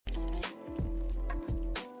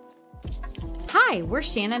Hi, we're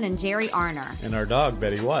Shannon and Jerry Arner. And our dog,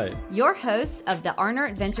 Betty White. Your hosts of the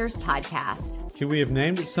Arner Adventures podcast. Could we have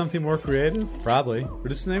named it something more creative? Probably.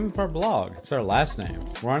 But it's the name of our blog. It's our last name.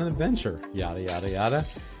 We're on an adventure. Yada, yada, yada.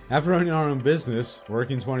 After owning our own business,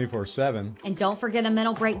 working 24/7. And don't forget a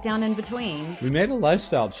mental breakdown in between. We made a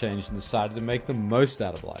lifestyle change and decided to make the most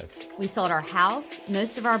out of life. We sold our house,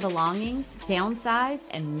 most of our belongings, downsized,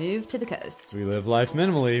 and moved to the coast. We live life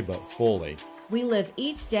minimally, but fully. We live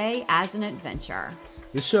each day as an adventure.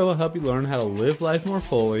 This show will help you learn how to live life more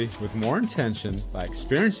fully, with more intention, by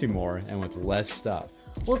experiencing more, and with less stuff.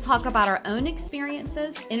 We'll talk about our own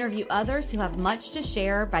experiences, interview others who have much to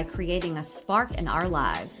share by creating a spark in our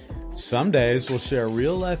lives. Some days we'll share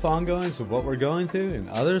real-life ongoings of what we're going through, and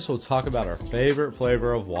others will talk about our favorite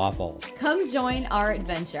flavor of waffle. Come join our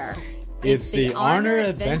adventure. It's the Arner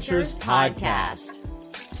Adventures Podcast.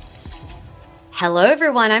 Hello,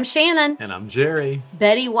 everyone. I'm Shannon. And I'm Jerry.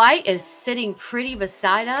 Betty White is sitting pretty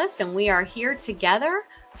beside us, and we are here together,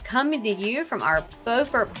 coming to you from our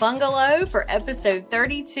Beaufort bungalow for episode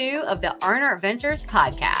 32 of the Arner Adventures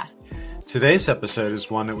podcast. Today's episode is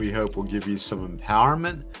one that we hope will give you some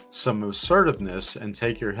empowerment, some assertiveness, and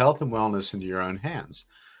take your health and wellness into your own hands.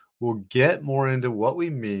 We'll get more into what we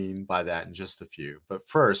mean by that in just a few. But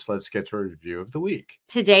first, let's get to a review of the week.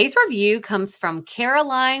 Today's review comes from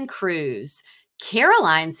Caroline Cruz.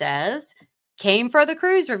 Caroline says, came for the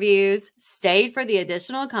cruise reviews, stayed for the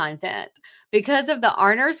additional content. Because of the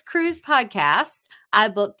Arner's Cruise podcast, I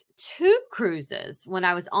booked 2 cruises when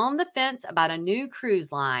I was on the fence about a new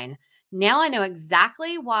cruise line. Now I know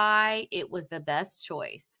exactly why it was the best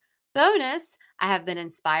choice. Bonus, I have been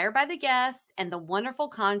inspired by the guests and the wonderful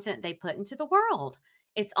content they put into the world.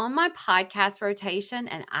 It's on my podcast rotation,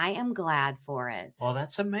 and I am glad for it. Well,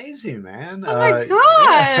 that's amazing, man. Oh my gosh.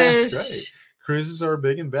 Yeah, that's great. Cruises are a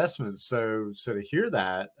big investment. So to hear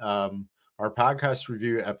that, our podcast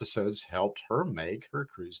review episodes helped her make her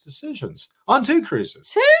cruise decisions on 2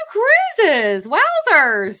 cruises. 2 cruises.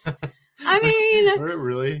 Wowzers. I mean, we're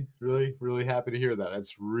really happy to hear that.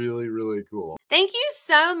 That's really, really cool. Thank you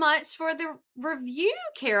so much for the review,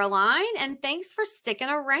 Caroline. And thanks for sticking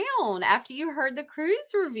around after you heard the cruise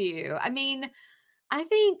review. I mean, I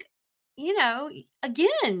think,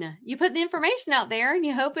 again, you put the information out there and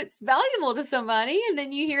you hope it's valuable to somebody. And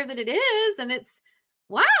then you hear that it is, and it's,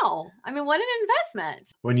 wow. I mean, what an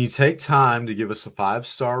investment. When you take time to give us a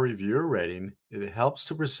 5-star review or rating, it helps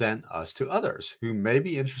to present us to others who may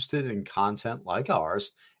be interested in content like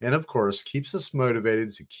ours, and of course, keeps us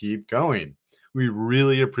motivated to keep going. We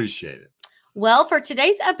really appreciate it. Well, for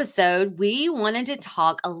today's episode, we wanted to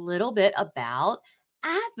talk a little bit about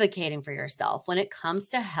advocating for yourself when it comes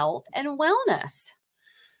to health and wellness.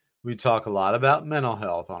 We talk a lot about mental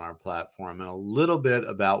health on our platform and a little bit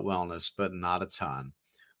about wellness, but not a ton.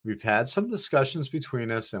 We've had some discussions between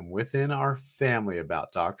us and within our family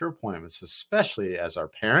about doctor appointments, especially as our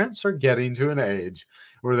parents are getting to an age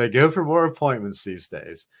where they go for more appointments these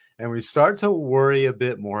days, and we start to worry a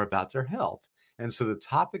bit more about their health. And so the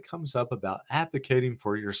topic comes up about advocating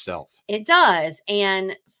for yourself. It does.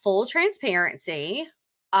 And full transparency,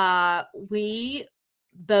 we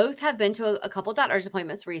both have been to a couple doctor's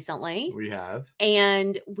appointments recently. We have.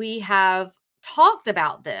 And we have talked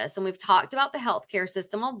about this, and we've talked about the healthcare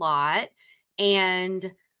system a lot.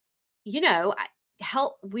 And,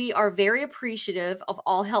 we are very appreciative of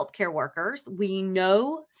all healthcare workers. We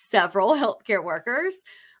know several healthcare workers.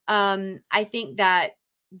 I think that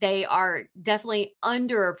they are definitely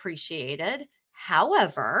underappreciated.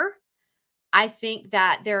 However, I think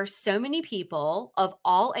that there are so many people of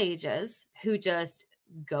all ages who just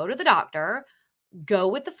go to the doctor, go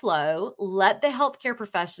with the flow, let the healthcare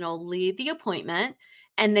professional lead the appointment,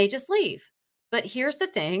 and they just leave. But here's the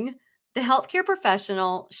thing. The healthcare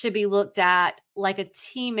professional should be looked at like a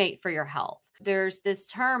teammate for your health. There's this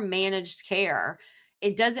term, managed care.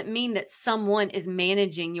 It doesn't mean that someone is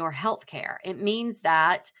managing your healthcare. It means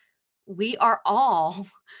that we are all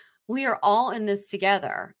in this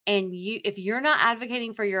together. And if you're not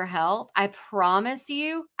advocating for your health, I promise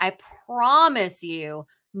you,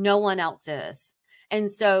 no one else is. And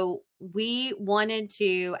so we wanted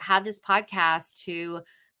to have this podcast to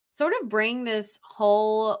sort of bring this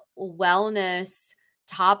whole wellness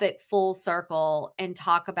topic full circle and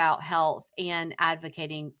talk about health and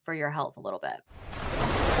advocating for your health a little bit.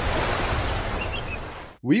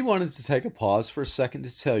 We wanted to take a pause for a second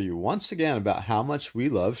to tell you once again about how much we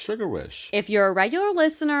love Sugar Wish. If you're a regular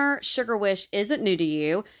listener, Sugar Wish isn't new to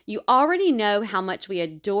you. You already know how much we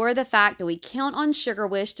adore the fact that we count on Sugar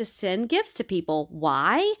Wish to send gifts to people.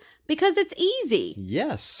 Why? because it's easy.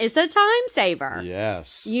 Yes. It's a time saver.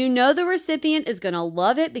 Yes. You know the recipient is going to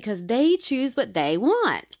love it because they choose what they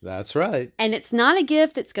want. That's right. And it's not a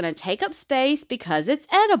gift that's going to take up space because it's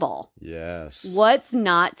edible. Yes. What's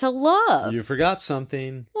not to love? You forgot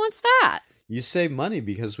something. What's that? You save money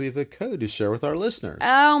because we have a code to share with our listeners.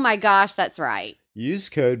 Oh my gosh, that's right. Use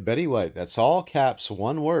code Betty White. That's all caps,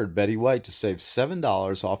 one word, Betty White, to save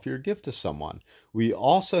 $7 off your gift to someone. We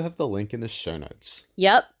also have the link in the show notes.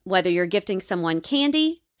 Yep. Whether you're gifting someone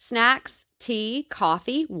candy, snacks, tea,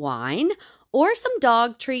 coffee, wine, or some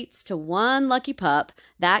dog treats to one lucky pup,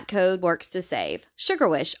 that code works to save. Sugar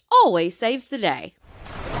Wish always saves the day.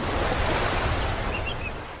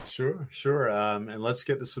 Sure. And let's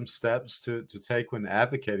get to some steps to take when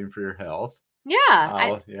advocating for your health.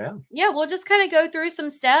 Yeah. Yeah. We'll just kind of go through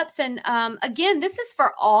some steps. And again, this is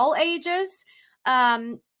for all ages.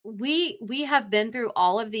 We have been through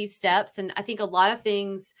all of these steps. And I think a lot of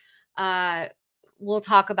things we'll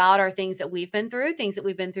talk about are things that we've been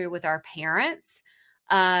through with our parents,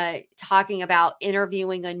 talking about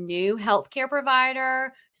interviewing a new healthcare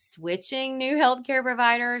provider, switching new healthcare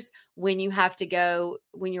providers, when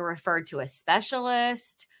you're referred to a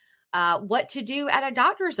specialist, what to do at a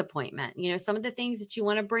doctor's appointment, some of the things that you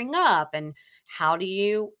want to bring up, and how do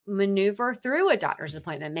you maneuver through a doctor's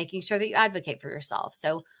appointment, making sure that you advocate for yourself.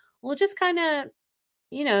 So we'll just kind of,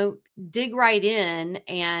 dig right in,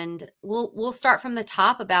 and we'll start from the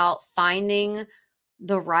top about finding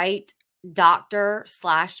the right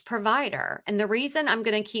doctor/provider. And the reason I'm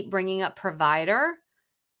going to keep bringing up provider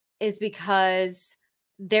is because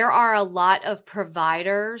there are a lot of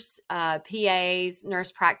providers, PAs,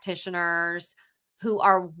 nurse practitioners, who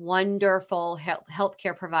are wonderful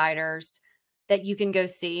healthcare providers that you can go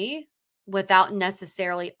see without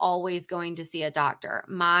necessarily always going to see a doctor.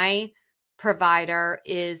 My provider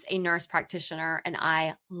is a nurse practitioner, and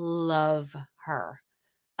I love her.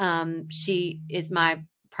 She is my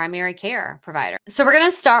primary care provider. So we're going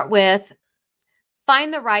to start with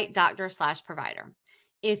find the right doctor/provider.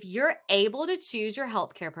 If you're able to choose your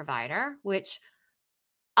healthcare provider, which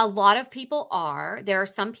a lot of people are, there are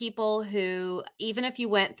some people who, even if you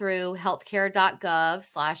went through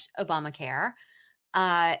healthcare.gov/Obamacare,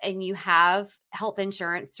 and you have health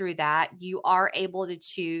insurance through that, you are able to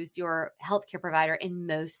choose your healthcare provider in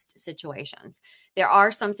most situations. There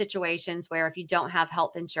are some situations where if you don't have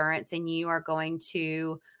health insurance and you are going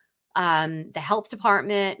to the health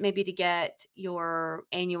department, maybe to get your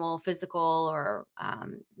annual physical or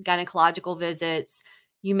gynecological visits,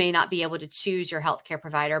 you may not be able to choose your healthcare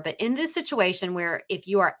provider. But in this situation where if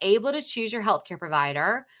you are able to choose your healthcare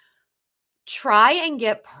provider, try and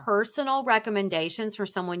get personal recommendations from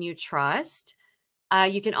someone you trust.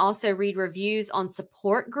 You can also read reviews on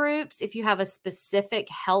support groups if you have a specific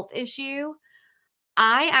health issue.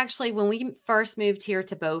 I actually, when we first moved here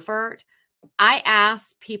to Beaufort, I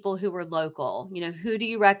asked people who were local, who do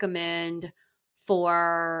you recommend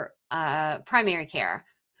for primary care?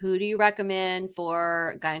 Who do you recommend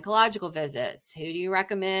for gynecological visits? Who do you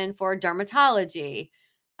recommend for dermatology?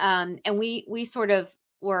 And we sort of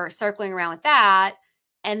were circling around with that.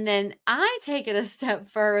 And then I take it a step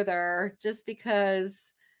further just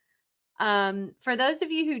because for those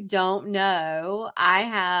of you who don't know, I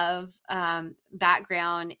have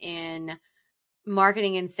background in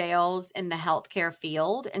marketing and sales in the healthcare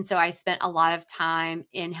field. And so I spent a lot of time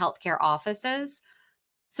in healthcare offices.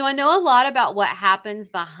 So I know a lot about what happens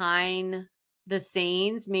behind the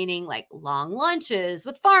scenes, meaning like long lunches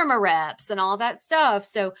with pharma reps and all that stuff.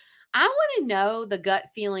 So I want to know the gut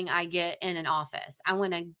feeling I get in an office. I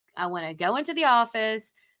want to go into the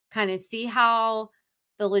office, kind of see how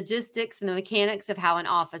the logistics and the mechanics of how an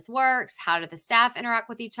office works. How do the staff interact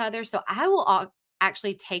with each other? So I will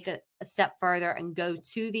actually take a step further and go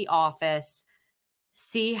to the office,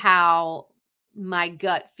 see how my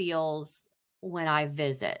gut feels when I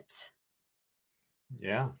visit.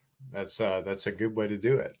 Yeah, that's a good way to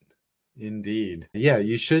do it. Indeed. Yeah,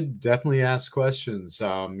 you should definitely ask questions.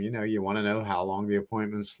 You want to know how long the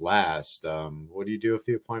appointments last. What do you do if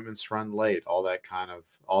the appointments run late? All that kind of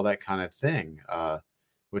thing.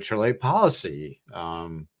 What's your late policy?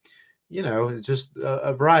 Just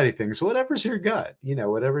a variety of things. Whatever's your gut,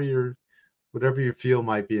 whatever you feel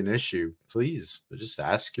might be an issue, please just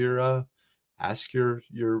ask your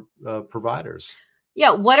providers.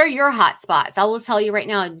 Yeah. What are your hot spots? I will tell you right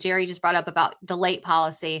now, Jerry just brought up about the late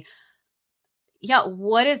policy. Yeah.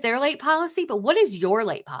 What is their late policy? But what is your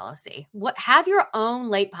late policy? Have your own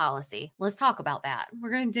late policy. Let's talk about that. We're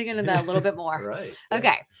going to dig into that a little bit more. Right.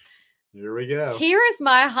 Okay. Here we go. Here is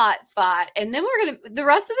my hot spot. And then the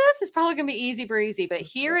rest of this is probably going to be easy breezy, but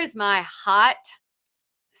here is my hot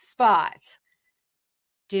spot.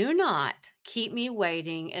 Do not keep me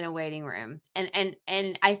waiting in a waiting room. And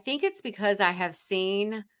I think it's because I have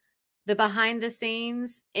seen the behind the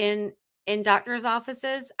scenes in doctors'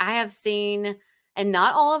 offices. I have seen, and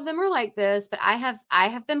not all of them are like this, but I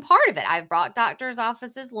have been part of it. I've brought doctors'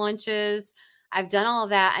 offices lunches. I've done all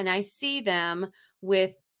of that, and I see them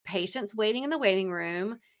with patients waiting in the waiting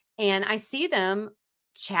room, and I see them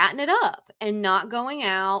chatting it up and not going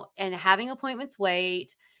out and having appointments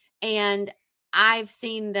wait. And I've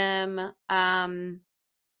seen them,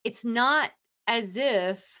 it's not as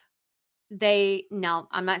if no,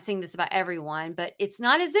 I'm not saying this about everyone, but it's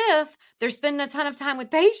not as if they're spending a ton of time with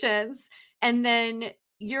patients and then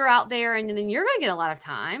you're out there and then you're going to get a lot of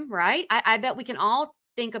time, right? I bet we can all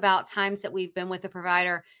think about times that we've been with a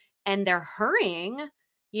provider and they're hurrying.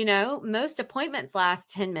 Most appointments last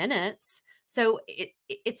 10 minutes. So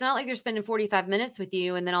it's not like they're spending 45 minutes with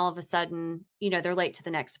you and then all of a sudden, they're late to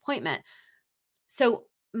the next appointment. So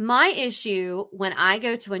my issue when I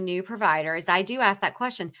go to a new provider is I do ask that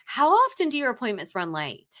question: how often do your appointments run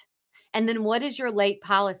late? And then what is your late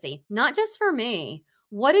policy? Not just for me.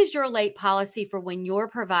 What is your late policy for when your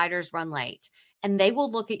providers run late? And they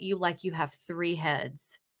will look at you like you have three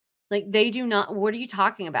heads. Like they do not, what are you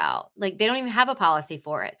talking about? Like they don't even have a policy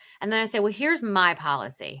for it. And then I say, well, here's my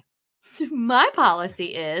policy. My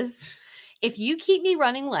policy is if you keep me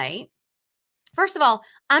running late, first of all,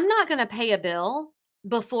 I'm not going to pay a bill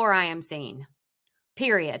before I am seen,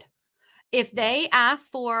 period. If they ask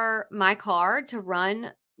for my card to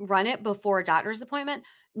run it before a doctor's appointment,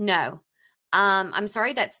 no. I'm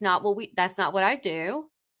sorry, that's not what I do.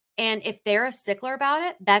 And if they're a stickler about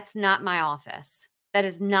it, that's not my office. That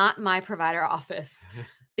is not my provider office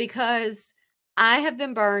because I have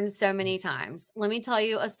been burned so many times. Let me tell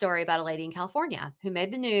you a story about a lady in California who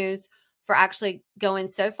made the news for actually going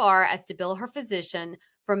so far as to bill her physician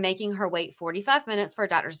for making her wait 45 minutes for a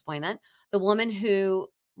doctor's appointment. The woman who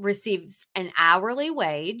receives an hourly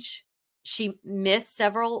wage, she missed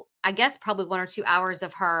several, I guess probably 1 or 2 hours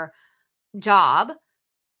of her job,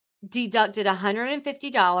 deducted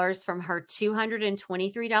 $150 from her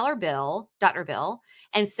 $223 doctor bill,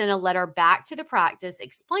 and sent a letter back to the practice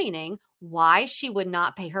explaining why she would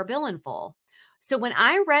not pay her bill in full. So when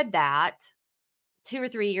I read that 2 or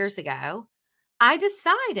 3 years ago, I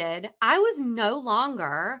decided I was no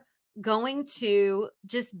longer going to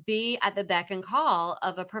just be at the beck and call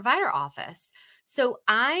of a provider office. So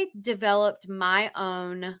I developed my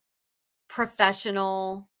own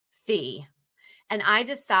professional fee. And I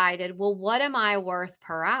decided, well, what am I worth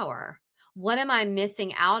per hour? What am I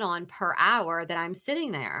missing out on per hour that I'm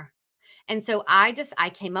sitting there? And so I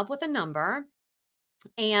came up with a number,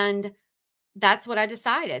 and that's what I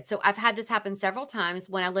decided. So I've had this happen several times.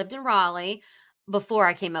 When I lived in Raleigh, before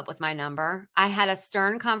I came up with my number, I had a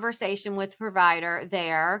stern conversation with the provider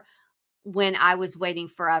there when I was waiting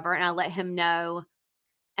forever. And I let him know,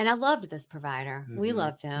 and I loved this provider. Mm-hmm. We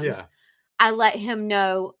loved him. Yeah. I let him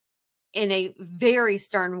know in a very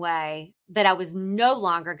stern way that I was no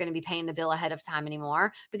longer going to be paying the bill ahead of time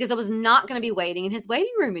anymore because I was not going to be waiting in his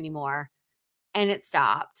waiting room anymore. And it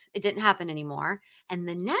stopped. It didn't happen anymore. And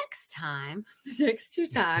the next time, the next 2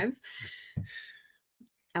 times,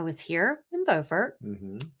 I was here in Beaufort,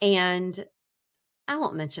 mm-hmm. and I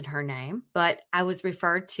won't mention her name, but I was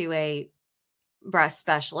referred to a breast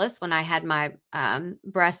specialist when I had my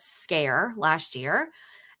breast scare last year.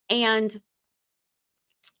 And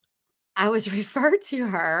I was referred to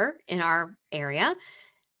her in our area.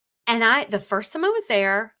 And the first time I was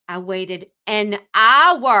there, I waited an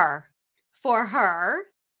hour for her.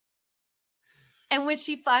 And when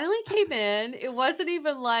she finally came in, it wasn't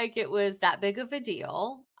even like it was that big of a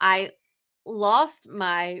deal. I lost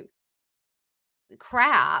my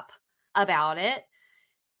crap about it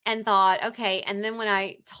and thought, okay. And then when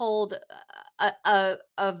I told a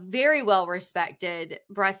very well-respected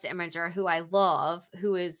breast imager who I love,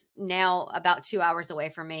 who is now about 2 hours away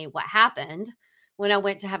from me, what happened when I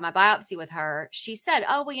went to have my biopsy with her, she said,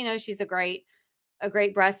 oh, well, she's a great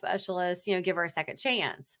breast specialist, give her a second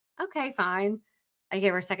chance. Okay, fine. I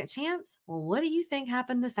gave her a second chance. Well, what do you think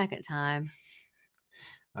happened the second time?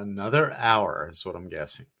 Another hour is what I'm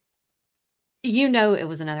guessing. It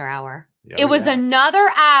was another hour. It was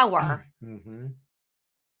another hour. Mm-hmm.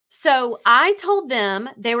 So I told them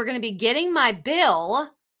they were going to be getting my bill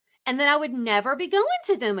and then I would never be going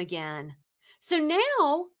to them again. So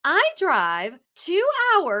now I drive 2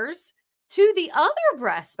 hours to the other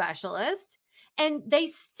breast specialist and they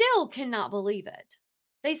still cannot believe it.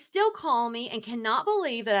 They still call me and cannot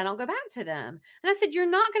believe that I don't go back to them. And I said,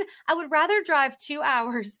 I would rather drive 2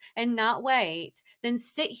 hours and not wait than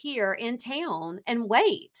sit here in town and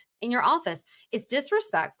wait in your office. It's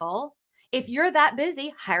disrespectful. If you're that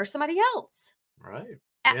busy, hire somebody else. Right.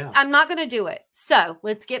 Yeah. I'm not going to do it. So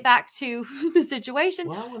let's get back to the situation.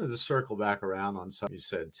 Well, I wanted to circle back around on something you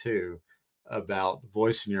said too, about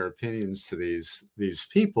voicing your opinions to these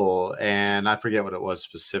people, and I forget what it was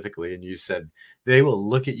specifically, and you said they will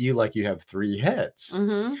look at you like you have 3 heads.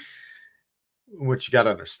 Mm-hmm. What you got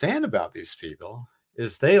to understand about these people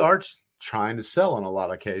is they are trying to sell in a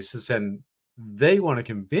lot of cases, and they want to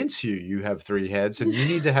convince you have 3 heads and you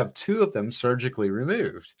need to have 2 of them surgically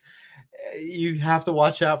removed. You have to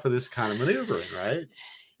watch out for this kind of maneuvering, right?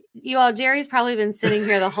 You all, Jerry's probably been sitting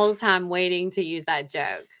here the whole time waiting to use that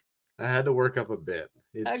joke. I had to work up a bit.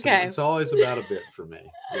 Okay. It's always about a bit for me.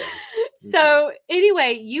 Yeah. So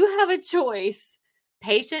anyway, you have a choice,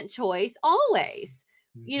 patient choice, always.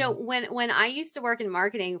 Mm-hmm. You know, when I used to work in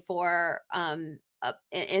marketing for in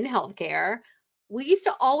healthcare, we used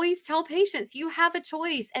to always tell patients, you have a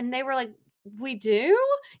choice. And they were like, we do?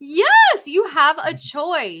 Yes, you have a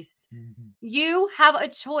choice. Mm-hmm. You have a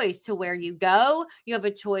choice to where you go. You have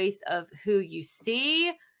a choice of who you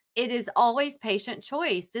see. It is always patient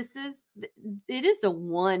choice. It is the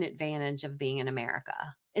one advantage of being in America,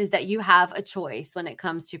 is that you have a choice when it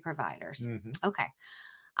comes to providers. Mm-hmm. Okay.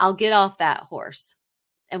 I'll get off that horse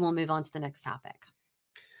and we'll move on to the next topic.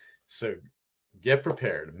 So get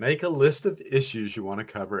prepared. Make a list of issues you want to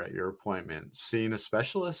cover at your appointment. Seeing a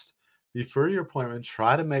specialist before your appointment,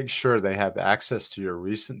 try to make sure they have access to your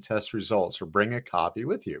recent test results or bring a copy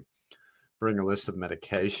with you. Bring a list of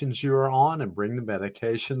medications you are on and bring the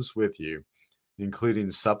medications with you, including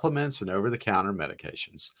supplements and over-the-counter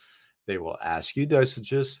medications. They will ask you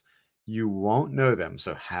dosages. You won't know them,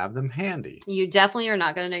 so have them handy. You definitely are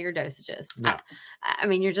not going to know your dosages. No. I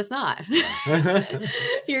mean, you're just not.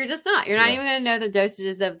 You're just not. You're not even going to know the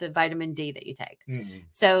dosages of the vitamin D that you take. Mm-hmm.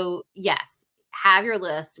 So, yes, have your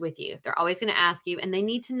list with you. They're always going to ask you, and they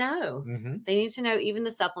need to know. Mm-hmm. They need to know even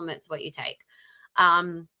the supplements, what you take.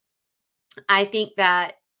 I think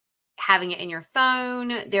that having it in your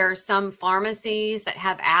phone, there are some pharmacies that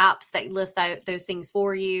have apps that list those things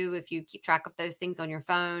for you. If you keep track of those things on your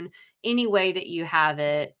phone, any way that you have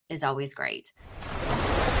it is always great.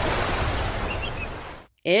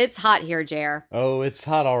 It's hot here, Jer. Oh, it's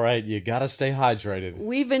hot, all right. You gotta stay hydrated.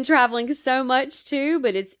 We've been traveling so much too,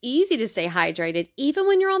 but it's easy to stay hydrated even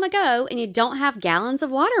when you're on the go and you don't have gallons of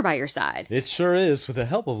water by your side. It sure is, with the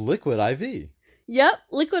help of Liquid IV. Yep,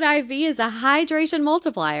 Liquid IV is a hydration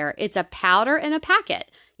multiplier. It's a powder in a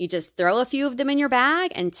packet. You just throw a few of them in your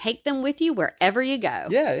bag and take them with you wherever you go.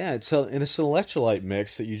 Yeah, it's an electrolyte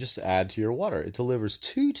mix that you just add to your water. It delivers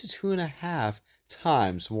 2 to 2.5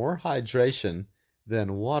 times more hydration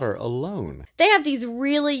than water alone. They have these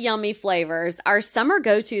really yummy flavors. Our summer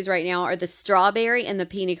go-tos right now are the strawberry and the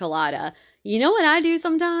pina colada. You know what I do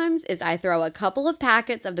sometimes is I throw a couple of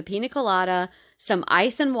packets of the pina colada, some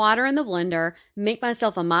ice and water in the blender, make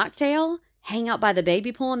myself a mocktail, hang out by the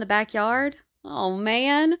baby pool in the backyard. Oh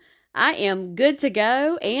man, I am good to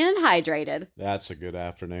go and hydrated. That's a good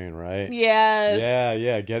afternoon, right? Yes.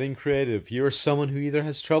 Yeah, getting creative. If you are someone who either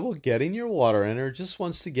has trouble getting your water in or just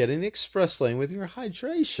wants to get in the express lane with your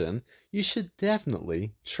hydration, you should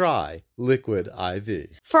definitely try Liquid IV.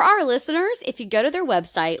 For our listeners, if you go to their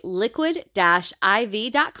website, liquid-iv.com,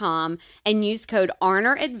 and use code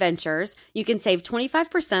ARNERADVENTURES, you can save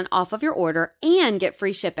 25% off of your order and get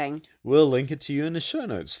free shipping. We'll link it to you in the show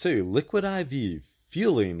notes too. Liquid IV,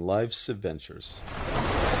 fueling life's adventures.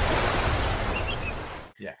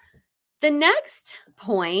 Yeah. The next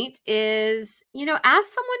point is, ask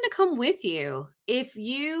someone to come with you. If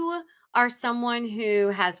you are someone who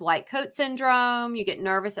has white coat syndrome, you get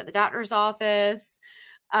nervous at the doctor's office,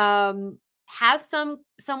 have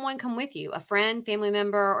someone come with you, a friend, family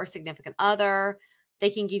member, or significant other. They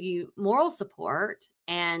can give you moral support,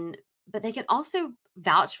 but they can also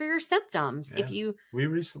vouch for your symptoms. Yeah. We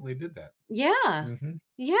recently did that. Yeah. Mm-hmm.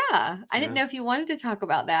 Yeah. I didn't know if you wanted to talk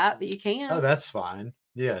about that, but you can. Oh, that's fine.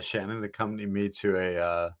 Yeah. Shannon accompanied me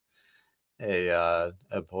to a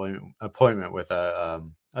appointment with a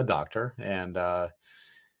doctor, and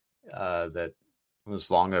that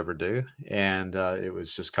was long overdue, and it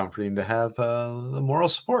was just comforting to have the moral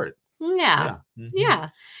support. Yeah.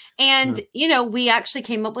 And we actually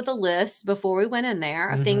came up with a list before we went in there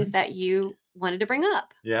of things that you wanted to bring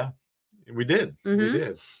up. Yeah. We did. We Mhm.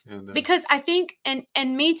 did. And, Because I think, and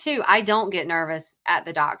me too, I don't get nervous at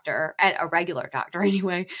the doctor, at a regular doctor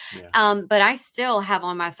anyway. yeah. But I still have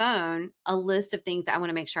on my phone a list of things that I want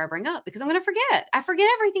to make sure I bring up because I'm going to forget. I forget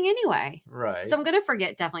everything anyway. Right. So I'm going to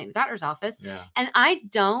forget definitely at the doctor's office. Yeah. And I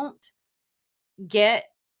don't get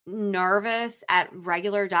nervous at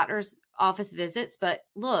regular doctor's office visits. But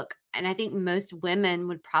look, and I think most women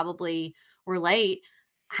would probably relate.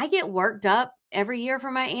 I get worked up every year for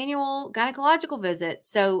my annual gynecological visit.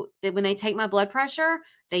 So that when they take my blood pressure,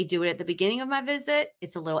 they do it at the beginning of my visit.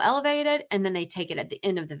 It's a little elevated, and then they take it at the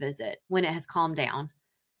end of the visit when it has calmed down.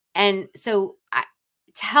 And so I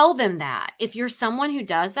tell them that if you're someone who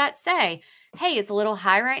does that, say, hey, it's a little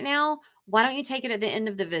high right now. Why don't you take it at the end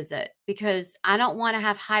of the visit? Because I don't want to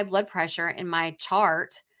have high blood pressure in my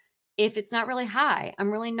chart if it's not really high.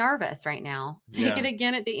 I'm really nervous right now. Take it Yeah.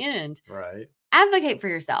 again at the end. Right. Advocate for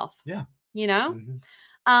yourself. Yeah. You know?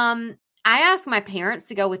 Mhm. I ask my parents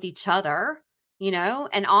to go with each other,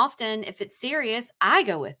 and often if it's serious, I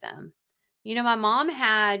go with them. My mom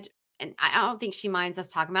had, and I don't think she minds us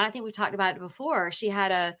talking about it. I think we've talked about it before. She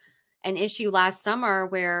had an issue last summer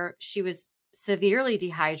where she was severely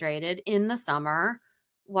dehydrated in the summer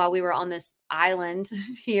while we were on this island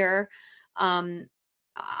here.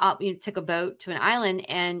 Took a boat to an island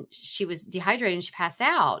and she was dehydrated and she passed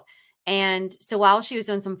out. And so while she was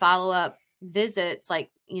doing some follow-up visits, like,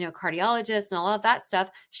 cardiologists and all of that stuff,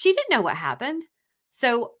 she didn't know what happened.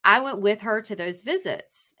 So I went with her to those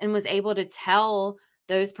visits and was able to tell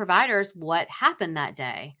those providers what happened that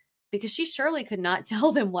day because she surely could not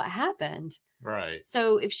tell them what happened. Right.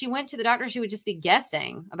 So if she went to the doctor, she would just be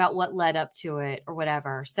guessing about what led up to it or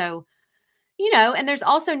whatever. So, and there's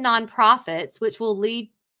also nonprofits, which will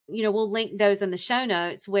we'll link those in the show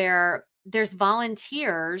notes where there's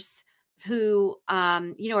volunteers who,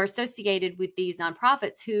 are associated with these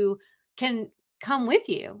nonprofits who can come with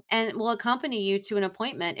you and will accompany you to an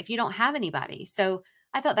appointment if you don't have anybody. So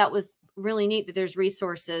I thought that was really neat that there's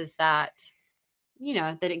resources that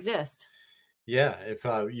exist. Yeah, if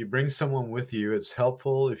you bring someone with you, it's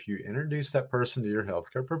helpful if you introduce that person to your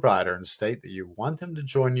healthcare provider and state that you want them to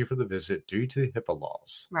join you for the visit due to HIPAA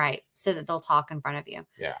laws. Right. So that they'll talk in front of you.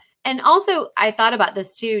 Yeah. And also, I thought about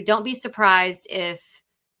this too. Don't be surprised if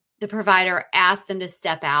the provider asks them to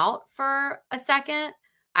step out for a second.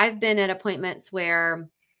 I've been at appointments where,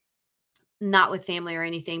 not with family or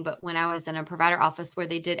anything, but when I was in a provider office where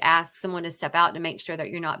they did ask someone to step out to make sure that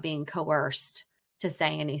you're not being coerced to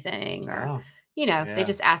say anything or, they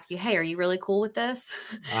just ask you, hey, are you really cool with this?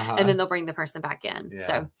 And then they'll bring the person back in. Yeah.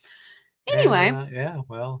 So anyway. And,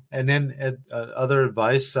 well, and then other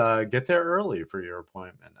advice, get there early for your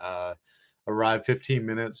appointment. Arrive 15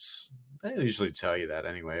 minutes. They usually tell you that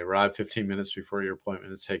anyway. Arrive 15 minutes before your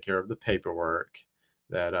appointment to take care of the paperwork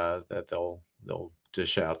that they'll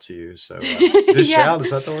dish out to you. So dish out,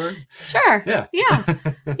 is that the word? Sure. Yeah.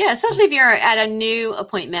 Yeah. Especially if you're at a new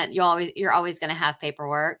appointment, you're always going to have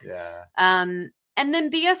paperwork. Yeah. And then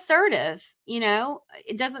be assertive.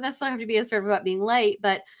 It doesn't necessarily have to be assertive about being late,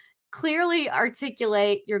 but clearly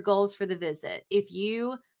articulate your goals for the visit. If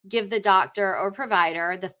you give the doctor or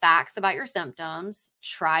provider the facts about your symptoms,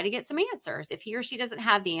 try to get some answers. If he or she doesn't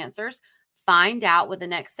have the answers, find out what the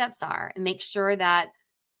next steps are and make sure that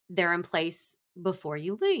they're in place before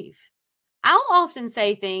you leave. I'll often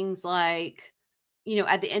say things like,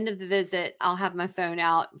 at the end of the visit, I'll have my phone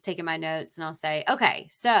out, taking my notes, and I'll say, okay,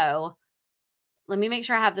 so let me make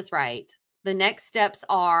sure I have this right. The next steps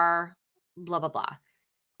are blah, blah, blah.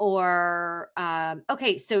 Or,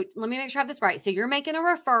 okay, so let me make sure I have this right. So you're making a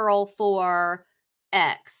referral for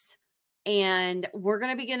X, and we're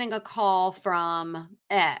going to be getting a call from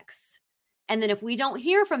X. And then if we don't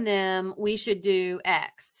hear from them, we should do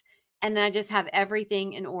X. And then I just have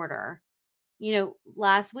everything in order.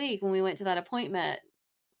 Last week when we went to that appointment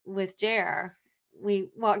with Jer, we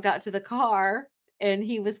walked out to the car and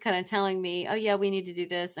he was kind of telling me, oh yeah, we need to do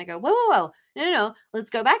this. And I go, whoa. No. Let's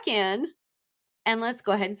go back in and let's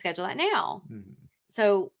go ahead and schedule that now. Mm-hmm.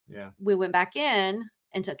 So we went back in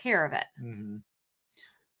and took care of it. Mm-hmm.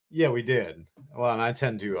 Yeah, we did. Well, and I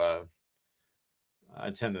tend to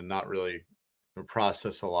not really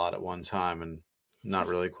process a lot at one time and not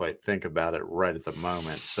really quite think about it right at the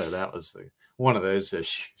moment. So that was one of those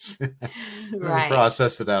issues. Right. We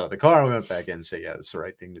processed it out of the car. We went back in and said, yeah, that's the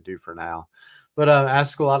right thing to do for now. But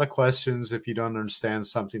ask a lot of questions if you don't understand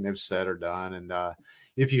something they've said or done. And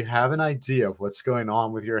if you have an idea of what's going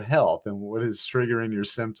on with your health and what is triggering your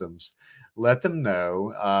symptoms, let them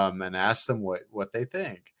know and ask them what they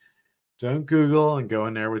think. Don't Google and go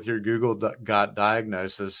in there with your Google got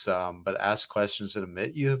diagnosis, but ask questions and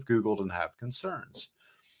admit you have Googled and have concerns.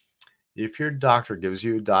 If your doctor gives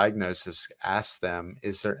you a diagnosis, ask them,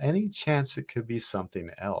 is there any chance it could be something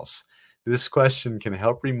else? This question can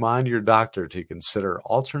help remind your doctor to consider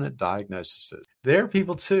alternate diagnoses. They're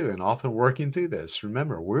people too, and often working through this.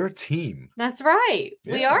 Remember, we're a team. That's right.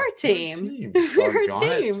 We Yeah, are a we're a team. team. We're a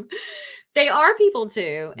Doggone it. team. They are people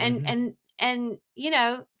too. Mhm. And you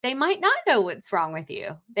know, they might not know what's wrong with you.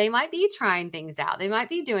 They might be trying things out. They might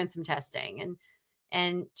be doing some testing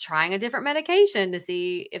and trying a different medication to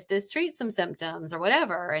see if this treats some symptoms or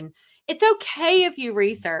whatever. And it's okay if you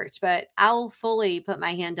research, but I'll fully put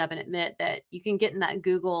my hand up and admit that you can get in that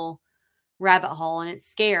Google rabbit hole and it's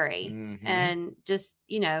scary. Mhm. And just,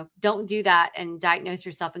 don't do that and diagnose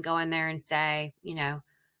yourself and go in there and say,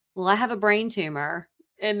 well, I have a brain tumor.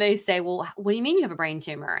 And they say, well, what do you mean you have a brain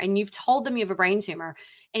tumor? And you've told them you have a brain tumor.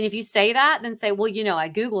 And if you say that, then say, well, I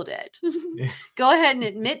Googled it. Yeah. Go ahead and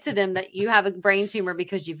admit to them that you have a brain tumor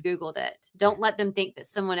because you've Googled it. Don't let them think that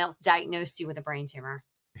someone else diagnosed you with a brain tumor.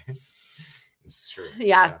 It's true.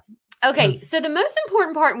 Yeah. Okay. So the most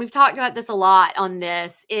important part, and we've talked about this a lot on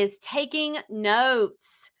this, is taking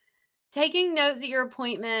notes. Taking notes at your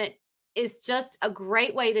appointment is just a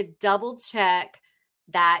great way to double check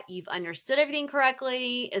that you've understood everything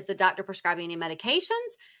correctly. Is the doctor prescribing any medications?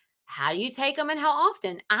 How do you take them and how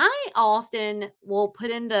often? I often will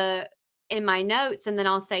put in my notes and then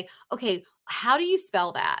I'll say, okay, how do you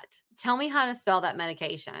spell that? Tell me how to spell that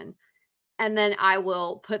medication. And then I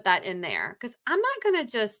will put that in there because I'm not going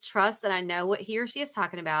to just trust that I know what he or she is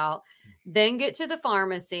talking about, then get to the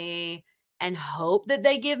pharmacy and hope that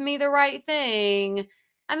they give me the right thing.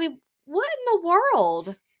 I mean, what in the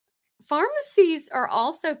world? Pharmacies are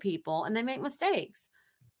also people and they make mistakes.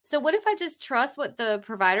 So what if I just trust what the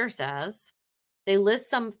provider says? They list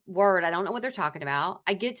some word. I don't know what they're talking about.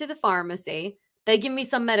 I get to the pharmacy. They give me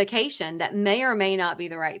some medication that may or may not be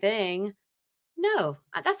the right thing. No,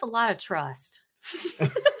 that's a lot of trust.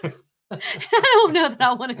 I don't know that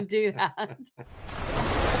I want to do that.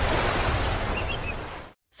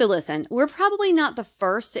 So listen, we're probably not the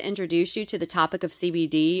first to introduce you to the topic of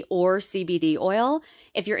CBD or CBD oil.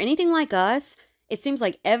 If you're anything like us, it seems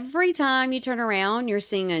like every time you turn around, you're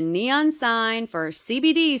seeing a neon sign for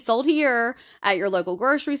CBD sold here at your local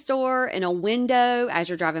grocery store, in a window as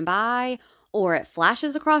you're driving by, or it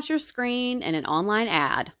flashes across your screen in an online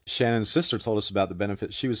ad. Shannon's sister told us about the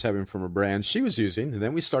benefits she was having from a brand she was using, and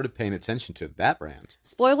then we started paying attention to that brand.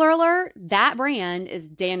 Spoiler alert, that brand is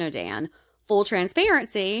Danodan. Full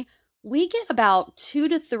transparency, we get about 2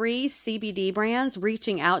 to 3 CBD brands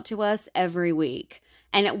reaching out to us every week.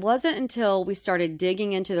 And it wasn't until we started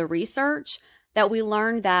digging into the research that we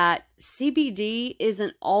learned that CBD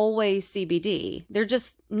isn't always CBD. They're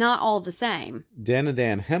just not all the same.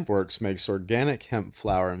 Danodan HempWorks makes organic hemp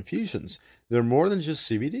flower infusions. They're more than just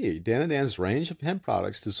CBD. Danodan's range of hemp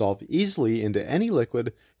products dissolve easily into any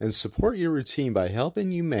liquid and support your routine by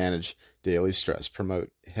helping you manage daily stress,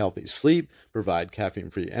 promote healthy sleep, provide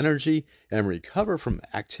caffeine-free energy, and recover from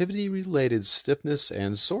activity-related stiffness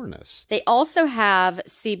and soreness. They also have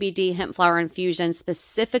CBD hemp flower infusion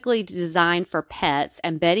specifically designed for pets,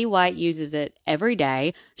 and Betty White uses it every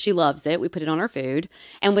day. She loves it. We put it on her food.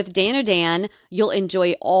 And with Danodan, you'll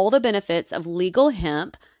enjoy all the benefits of legal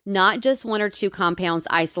hemp, not just 1 or 2 compounds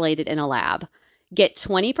isolated in a lab. Get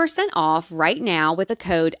 20% off right now with the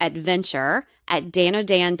code ADVENTURE at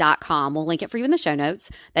Danodan.com. We'll link it for you in the show notes.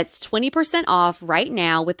 That's 20% off right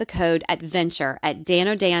now with the code ADVENTURE at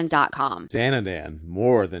Danodan.com. Danodan,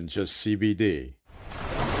 more than just CBD.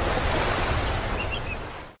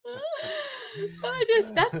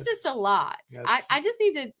 That's just a lot. That's- I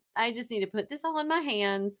just need to put this all in my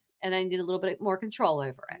hands, and I need a little bit more control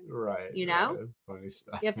over it. Right. You know? right. Funny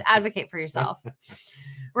stuff. You have to advocate for yourself.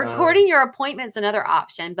 Recording your appointment's another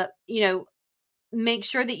option, but make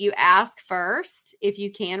sure that you ask first if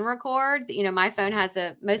you can record. My phone has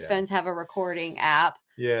most phones have a recording app.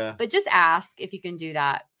 Yeah. But just ask if you can do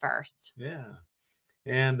that first. Yeah.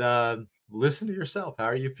 And listen to yourself. How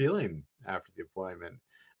are you feeling after the appointment?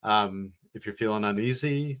 If you're feeling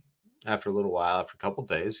uneasy after a little while, after a couple of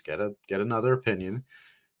days, get another opinion.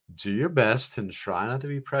 Do your best and try not to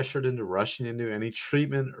be pressured into rushing into any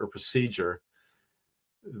treatment or procedure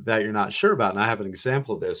that you're not sure about. And I have an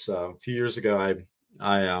example of this. A few years ago,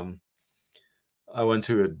 I went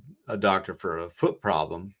to a doctor for a foot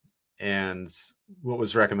problem, and what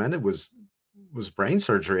was recommended was brain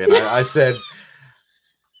surgery. And I said,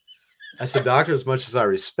 doctor, as much as I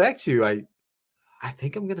respect you, I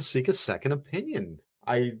think I'm going to seek a second opinion.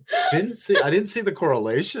 I didn't see the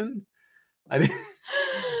correlation. I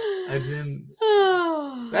didn't.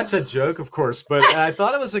 That's a joke, of course, but I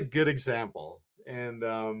thought it was a good example. And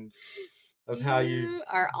of how you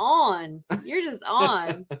are on. You're just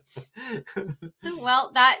on.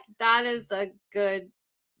 Well, that is a good.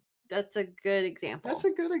 That's a good example. That's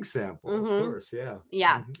a good example, of course. Yeah.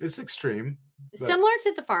 Yeah. It's extreme. Similar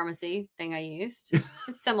to the pharmacy thing I used.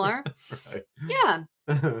 It's similar. Right. Yeah.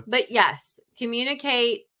 But yes,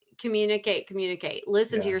 communicate.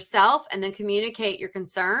 Listen to yourself and then communicate your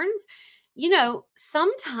concerns.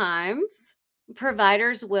 Sometimes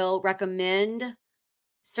providers will recommend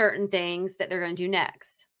certain things that they're going to do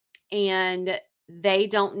next, and they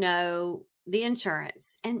don't know the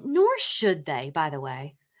insurance, and nor should they, by the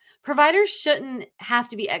way. Providers shouldn't have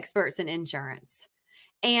to be experts in insurance,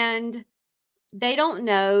 and they don't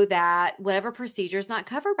know that whatever procedure is not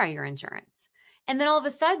covered by your insurance. And then all of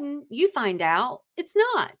a sudden you find out it's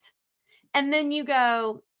not. And then you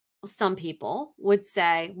go, well, some people would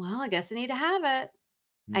say, well, I guess I need to have it.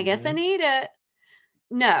 I guess I need it.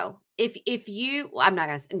 No, if you, I'm not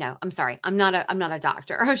going to, no, I'm sorry. I'm not a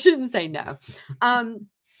doctor. I shouldn't say no.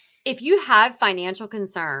 If you have financial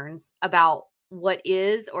concerns about what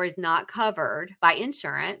is or is not covered by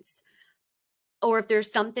insurance, or if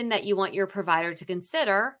there's something that you want your provider to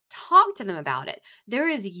consider, talk to them about it. There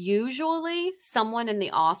is usually someone in the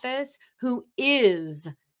office who is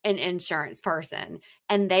an insurance person,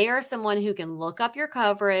 and they are someone who can look up your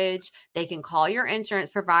coverage. They can call your insurance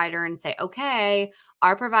provider and say, okay,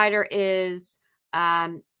 our provider is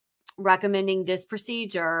recommending this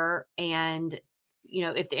procedure. And,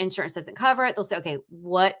 if the insurance doesn't cover it, they'll say, okay,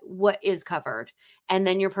 what is covered? And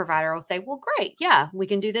then your provider will say, well, great. Yeah, we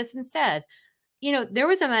can do this instead. There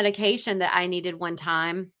was a medication that I needed one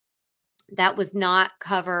time that was not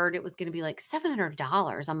covered. It was going to be like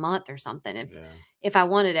 $700 a month or something if I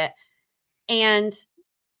wanted it. And,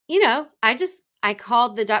 I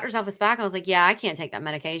called the doctor's office back. I was like, yeah, I can't take that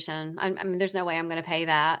medication. I mean, there's no way I'm going to pay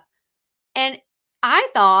that. And I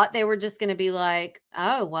thought they were just going to be like,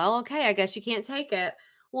 oh, well, okay, I guess you can't take it.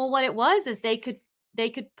 Well, what it was is they could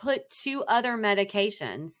put two other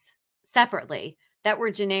medications separately that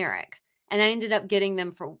were generic. And I ended up getting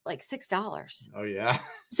them for like $6. Oh, yeah.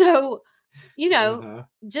 So,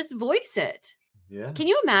 just voice it. Yeah. Can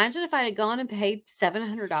you imagine if I had gone and paid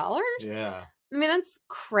 $700? Yeah. I mean, that's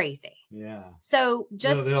crazy. Yeah. So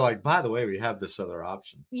they're like, by the way, we have this other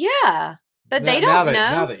option. Yeah. But they don't know.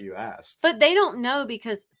 Now that you asked. But they don't know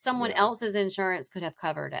because someone else's insurance could have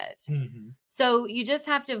covered it. Mm-hmm. So you just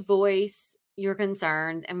have to voice your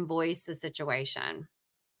concerns and voice the situation.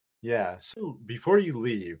 Yeah. So before you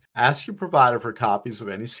leave, ask your provider for copies of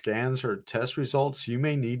any scans or test results you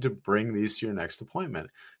may need to bring these to your next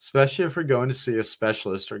appointment, especially if you're going to see a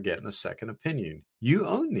specialist or getting a second opinion. You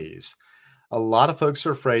own these. A lot of folks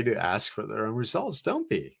are afraid to ask for their own results. Don't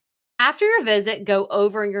be. After your visit, go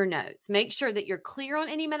over your notes. Make sure that you're clear on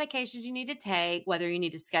any medications you need to take, whether you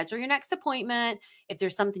need to schedule your next appointment. If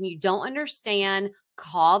there's something you don't understand,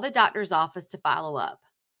 call the doctor's office to follow up.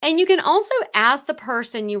 And you can also ask the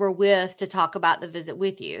person you were with to talk about the visit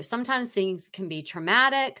with you. Sometimes things can be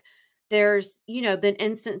traumatic. There's, been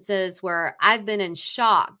instances where I've been in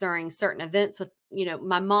shock during certain events with,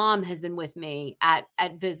 my mom has been with me at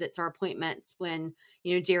visits or appointments when,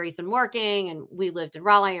 Jerry's been working and we lived in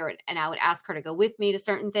Raleigh, and I would ask her to go with me to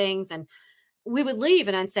certain things, and we would leave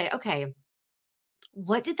and I'd say, okay,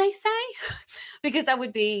 what did they say? Because I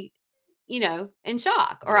would be, in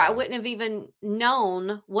shock, or I wouldn't have even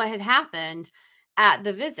known what had happened at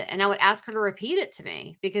the visit. And I would ask her to repeat it to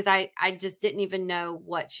me because I just didn't even know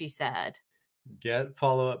what she said. Get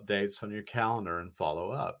follow-up dates on your calendar and follow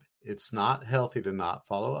up. It's not healthy to not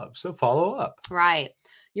follow up. So follow up. Right.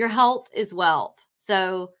 Your health is wealth.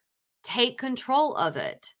 So take control of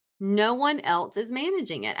it. No one else is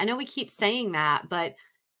managing it. I know we keep saying that, but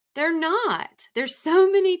they're not. There's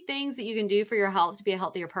so many things that you can do for your health to be a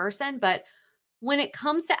healthier person. But when it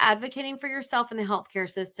comes to advocating for yourself in the healthcare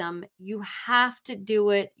system, you have to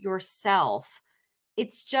do it yourself.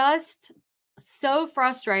 It's just so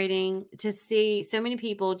frustrating to see so many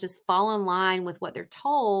people just fall in line with what they're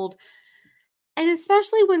told. And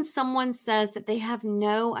especially when someone says that they have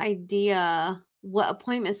no idea what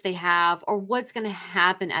appointments they have or what's going to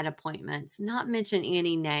happen at appointments, not mention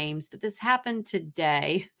any names, but this happened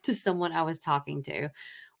today to someone I was talking to.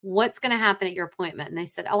 What's going to happen at your appointment? And they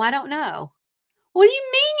said, oh, I don't know. What do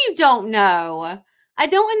you mean you don't know? I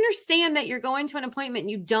don't understand that you're going to an appointment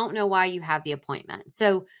and you don't know why you have the appointment.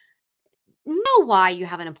 So know why you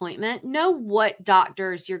have an appointment, know what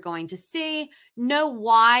doctors you're going to see, know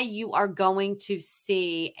why you are going to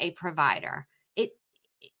see a provider.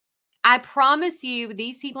 I promise you,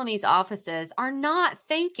 these people in these offices are not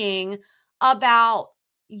thinking about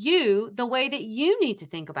you the way that you need to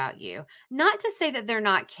think about you. Not to say that they're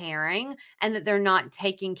not caring and that they're not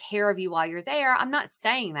taking care of you while you're there. I'm not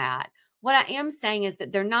saying that. What I am saying is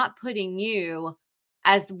that they're not putting you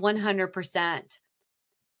as 100%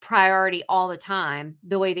 priority all the time,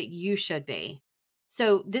 the way that you should be.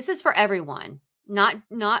 So this is for everyone, not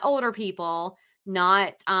older people,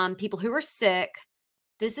 not people who are sick.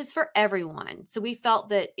 This is for everyone. So we felt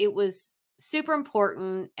that it was super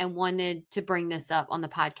important and wanted to bring this up on the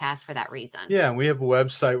podcast for that reason. Yeah, and we have a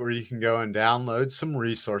website where you can go and download some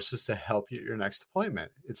resources to help you at your next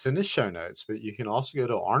appointment. It's in the show notes, but you can also go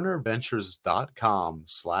to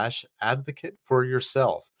arneradventures.com/advocate for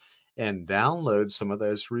yourself and download some of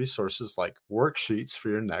those resources like worksheets for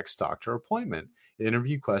your next doctor appointment,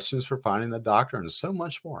 interview questions for finding a doctor, and so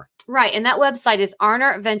much more. Right. And that website is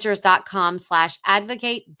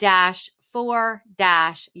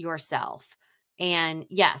arneradventures.com/advocate-for-yourself. And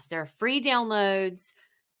yes, they're free downloads,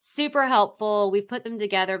 super helpful. We've put them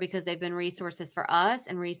together because they've been resources for us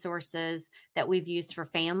and resources that we've used for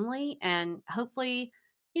family. And hopefully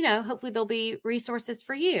they'll be resources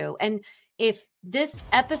for you. And if this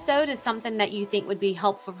episode is something that you think would be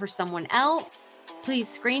helpful for someone else, please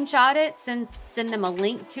screenshot it, send them a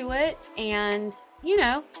link to it. And,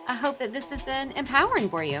 I hope that this has been empowering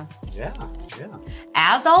for you. Yeah.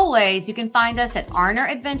 As always, you can find us at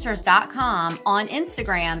arneradventures.com, on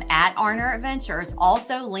Instagram at arneradventures,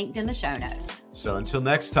 also linked in the show notes. So until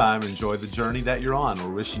next time, enjoy the journey that you're on.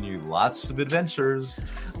 We're wishing you lots of adventures.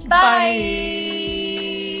 Bye.